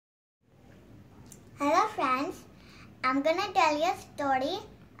Hello friends, I'm gonna tell you a story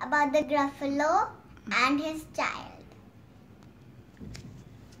about the gruffalo and his child.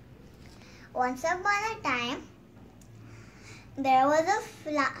 Once upon a time, there was a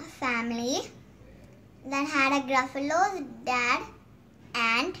family that had a gruffalo's dad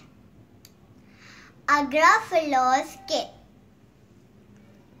and a gruffalo's kid.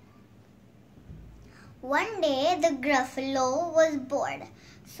 One day, the gruffalo was bored,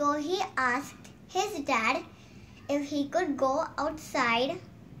 so he asked his dad if he could go outside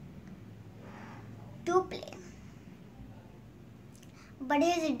to play. But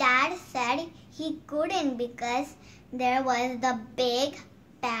his dad said he couldn't because there was the big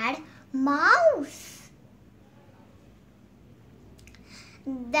bad mouse.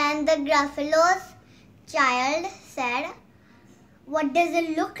 Then the gruffalo's child said, "What does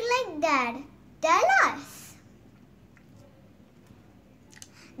it look like, Dad? Tell us."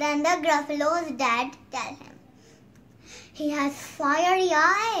 Then the gruffalo's dad told him, "He has fiery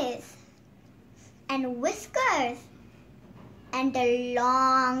eyes and whiskers and a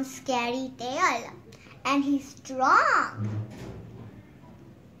long scary tail, and he's strong."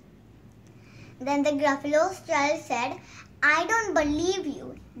 Then the gruffalo's child said, "I don't believe you."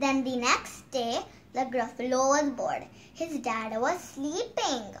 Then the next day, the gruffalo was bored. His dad was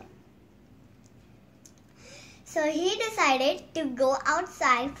sleeping. So he decided to go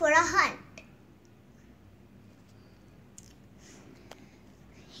outside for a hunt.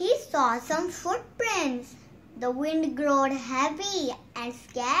 He saw some footprints. The wind grew heavy and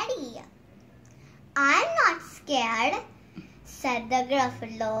scary. "I'm not scared," said the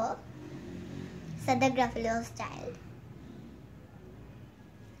gruffalo's child.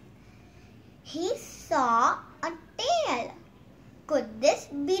 He saw a tail. "Could this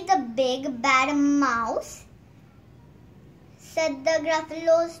be the big bad mouse?" said the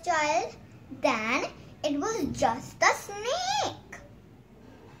gruffalo's child. Then it was just a snake.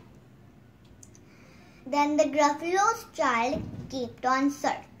 Then the gruffalo's child kept on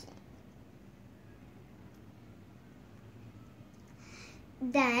searching.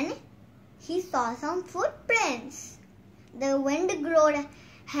 Then he saw some footprints. The wind grew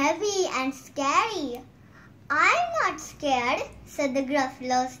heavy and scary. "I'm not scared," said the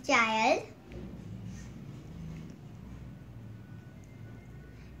gruffalo's child.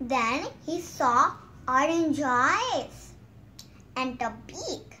 Then he saw orange eyes and a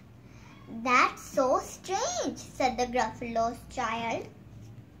beak. "That's so strange," said the gruffalo's child.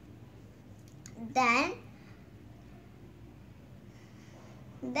 Then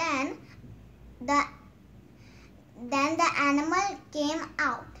the animal came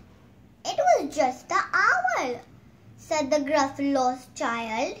out. "It was just an owl," said the gruffalo's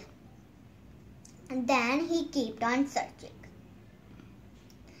child. Then he kept on searching.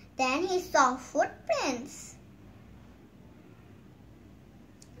 Then he saw footprints.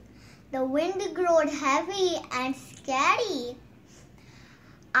 The wind grew heavy and scary.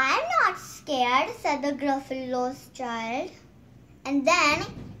 "I'm not scared," said the gruffalo's child. And then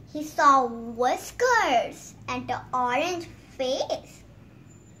he saw whiskers and an orange face.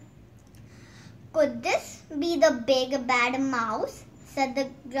 "Could this be the big bad mouse?" said the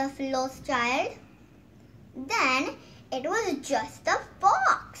gruffalo's child. Then it was just a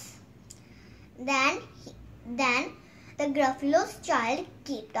fox. Then the gruffalo's child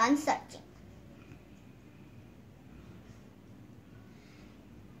kept on searching.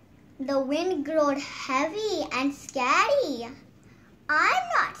 The wind grew heavy and scary. "I'm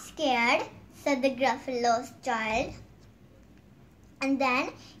not scared," said the gruffalo's child. And then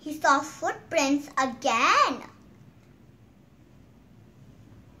he saw footprints again.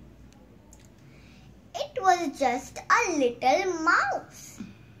 It was just a little mouse.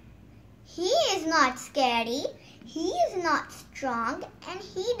 "He is not scary, he is not strong, and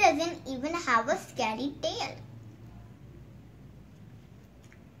he doesn't even have a scary tail."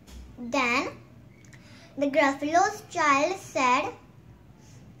 Then the gruffalo's child said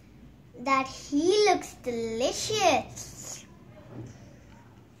that he looks delicious.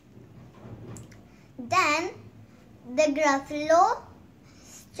 Then the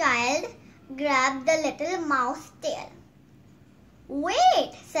gruffalo's child grabbed the little mouse tail.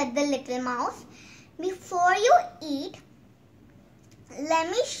 "Wait," said the little mouse. "Before you eat, let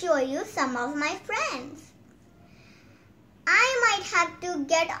me show you some of my friends. I might have to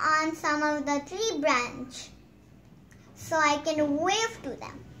get on some of the tree branch so I can wave to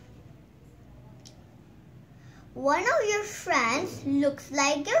them." "One of your friends looks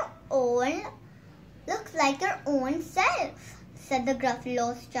like your own self," said the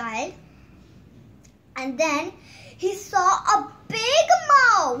gruffalo's child. And then he saw a big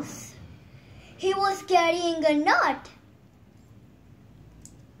mouse. He was carrying a nut.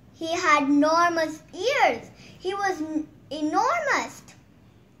 He had enormous ears. He was enormous.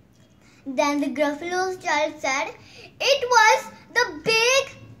 Then the gruffalo's child said, "It was the big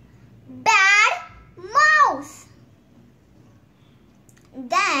bad mouse."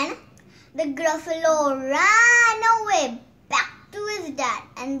 Then the gruffalo ran away back to his dad,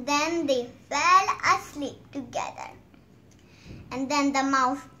 and then they fell asleep together. And then the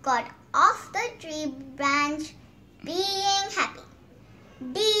mouse got off the tree branch being happy.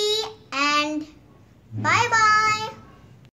 The end. Bye bye.